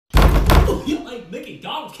Oh, yeah, hey, Mickey,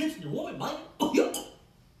 Donald's kissing your woman, man. Oh, yeah.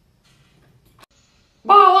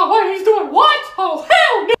 Oh, what? He's doing what? Oh,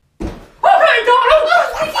 hell no! Okay, Donald!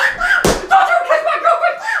 Don't you kiss my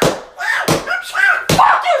girlfriend!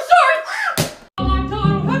 Fuck you, sorry! Oh,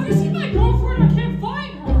 Donald, have you seen my girlfriend? I can't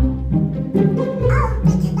find her.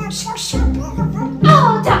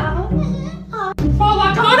 Oh, Donald. Oh,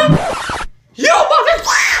 Donald? You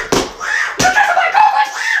motherfucker! You kissing my girlfriend!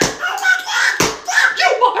 You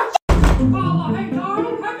motherfucker! Oh, hey,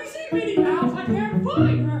 Donald, have you seen Minnie Mouse? I can't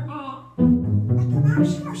find her.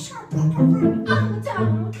 Oh,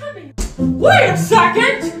 Donald, come in. Wait a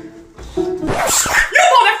second! You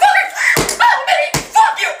motherfucker! Oh, Minnie!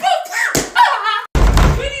 Fuck you both!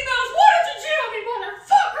 Minnie Mouse, why did you cheat on me,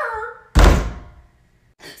 motherfucker?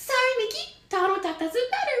 Sorry, Mickey. Donald, that doesn't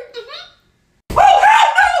matter. Oh, hell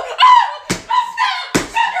no! Oh, stop!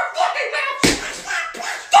 Shut your fucking mouth!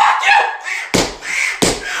 Fuck you!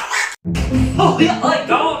 Oh, yeah, hey,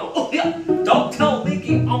 Donald. Oh, yeah. Don't tell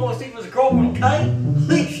Mickey I want to see his girlfriend, okay?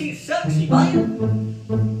 Hey, she's sexy, man.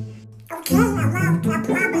 Okay, I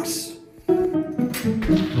promise.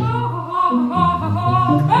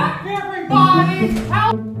 Back, everybody!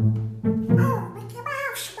 Help! Mickey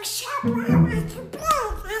Mouse, what's up? I'm at your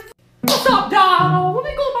bed. What's up, Donald? Let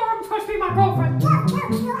me go to my room. I'm supposed to be my girlfriend.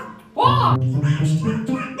 What? Move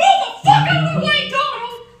the fuck out of the way,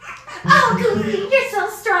 Donald! Oh, Goofy, you're so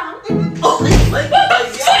strong. Oh, Mickey, baby,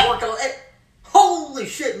 I'm working on it. Holy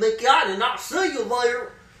shit, Mickey, I did not see you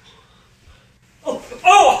there. Oh,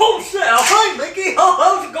 shit. Hey, Mickey,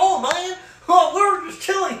 how's it going, man? Oh, we're just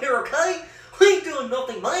chilling here, okay? We ain't doing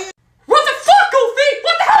nothing, man. What the fuck, Goofy?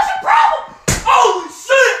 What the hell's your problem? Holy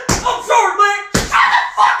shit! I'm sorry, man. Shut the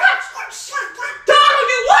fuck up! Donald,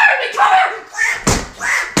 you wanted me! Come here!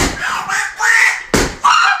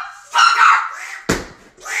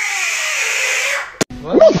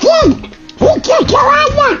 Mickey! He took your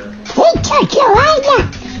eye! He took your eye!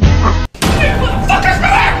 You motherfuckers,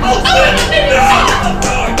 come here! Oh,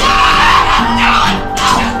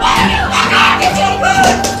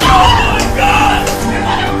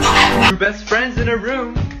 Two best friends in a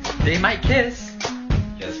room, they might kiss.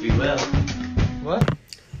 Yes, we will. What?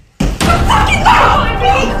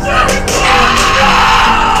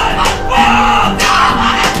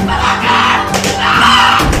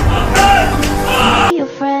 Your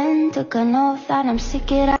friend took an oath that I'm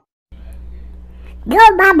sick it up.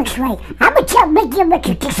 Your mama's right. I'm gonna tell Mickey and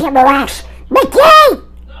Richard to see my ass. Mickey!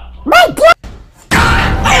 Mickey!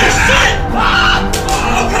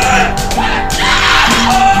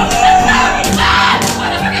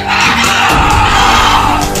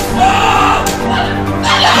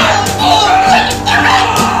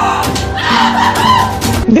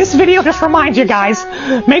 This video just reminds you guys,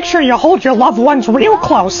 make sure you hold your loved ones real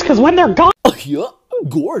close, because when they're gone... Yeah,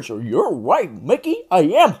 Gorge, you're right, Mickey. I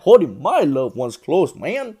am holding my loved ones close,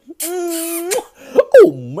 man.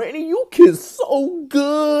 Oh, Minnie, you kiss so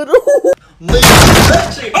good. Mickey,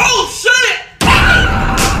 sexy. Oh, shit!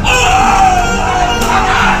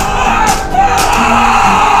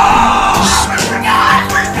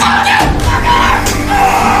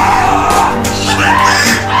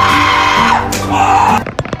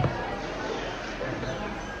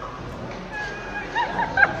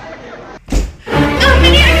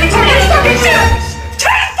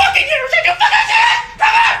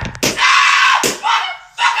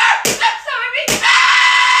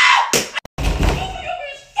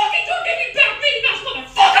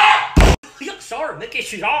 Sorry, Mickey,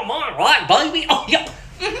 she's all mine, right, baby? Oh, yeah.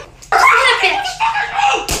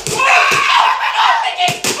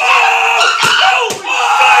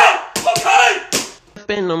 Up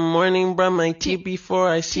in the morning, brush my teeth before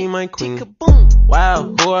I see my queen.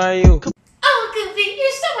 Wow, who are you? Oh, Goofy,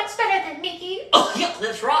 you're so much better than Mickey. Oh, yeah,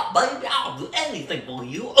 that's right, baby. I'll do anything for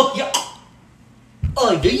you. Oh, yeah.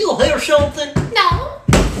 Oh, do you hear something? No.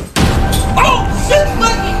 Oh, shit,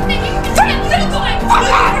 Mickey! Mickey, it's time to go.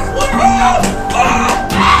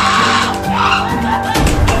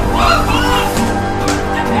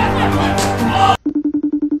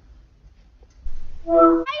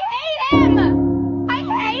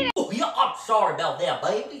 Sorry about that,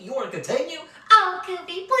 baby. You want to continue? Oh,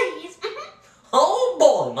 Goofy, please. Oh,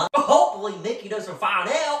 boy, man. Hopefully Mickey doesn't find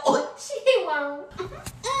out. She won't.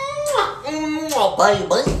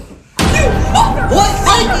 Baby. You mother... What,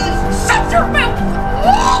 baby? Shut your mouth!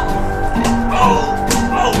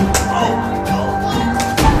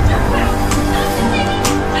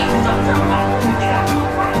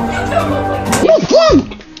 Mickey!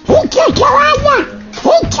 He took your eye!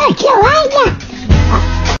 He took your eye!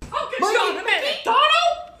 I'll get you in a minute,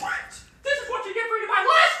 Donald! This is what you get for my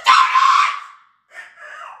last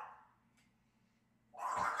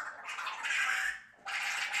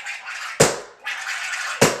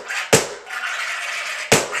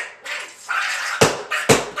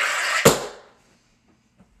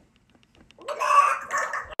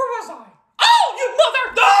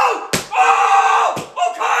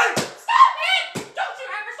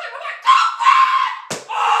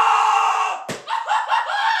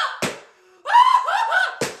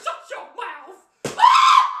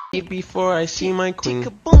teeth before I see my queen.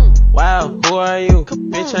 Wow, who are you?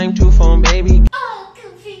 Bitch, I'm two phone baby. Oh,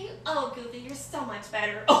 Goofy, you're so much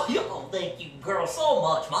better. Oh, yeah, oh, thank you, girl, so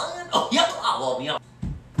much, man. Oh, yeah, I love you.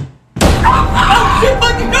 Oh, shit,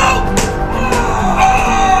 fucking go!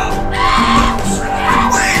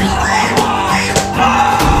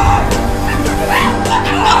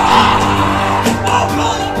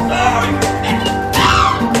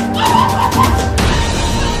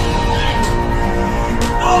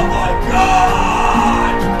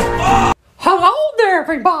 Hello there,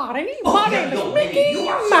 everybody. My yeah, name is yo, Mickey you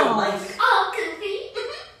are so Mouse. amazing. Oh, Goofy.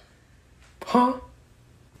 Huh?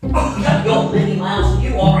 Oh, yeah, yo, Minnie Mouse,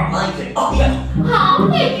 you are amazing. Oh, yeah. Oh,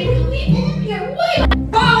 thank you, Goofy. You're way.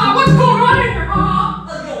 Wow, what's going on in here, huh?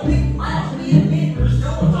 Oh, yo, Minnie Mouse, me and Minnie are doing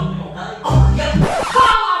something, okay? Oh, yeah.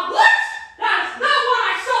 What? That's not what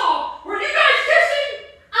I saw. Were you guys kissing?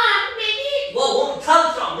 Mickey. Well, let me tell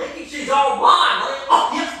you something, Mickey, she's all mine, man. Oh,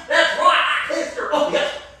 yes, that's right, I kissed her. Oh, yes.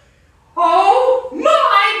 Oh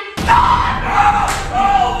my God!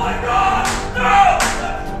 Oh my God! No!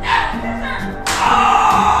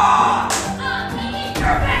 Mickey,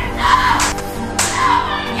 you're back. No! Oh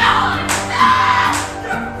my God! No!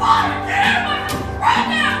 You're fired, damn! Right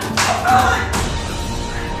now!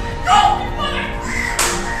 Go!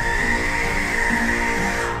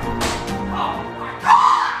 Oh my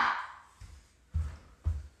God!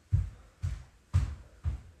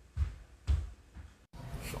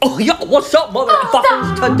 Oh, yeah, what's up,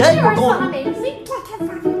 motherfuckers? Today we're You're so going... amazing.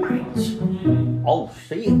 Oh,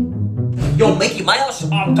 shit. Yo, Mickey Mouse,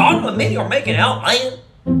 Donald and Minnie are making out, man.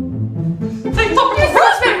 They fucking You're so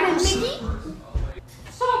arrested better than us. Mickey.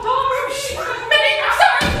 So Minnie, I'm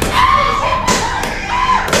sorry.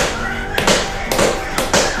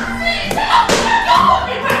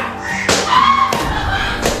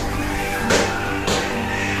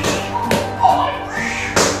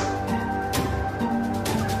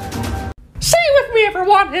 Say with me,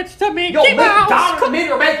 everyone. It's the Mickey Yo, Mickey, Mouse. Donald and Minnie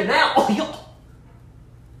are making out. Oh, yo,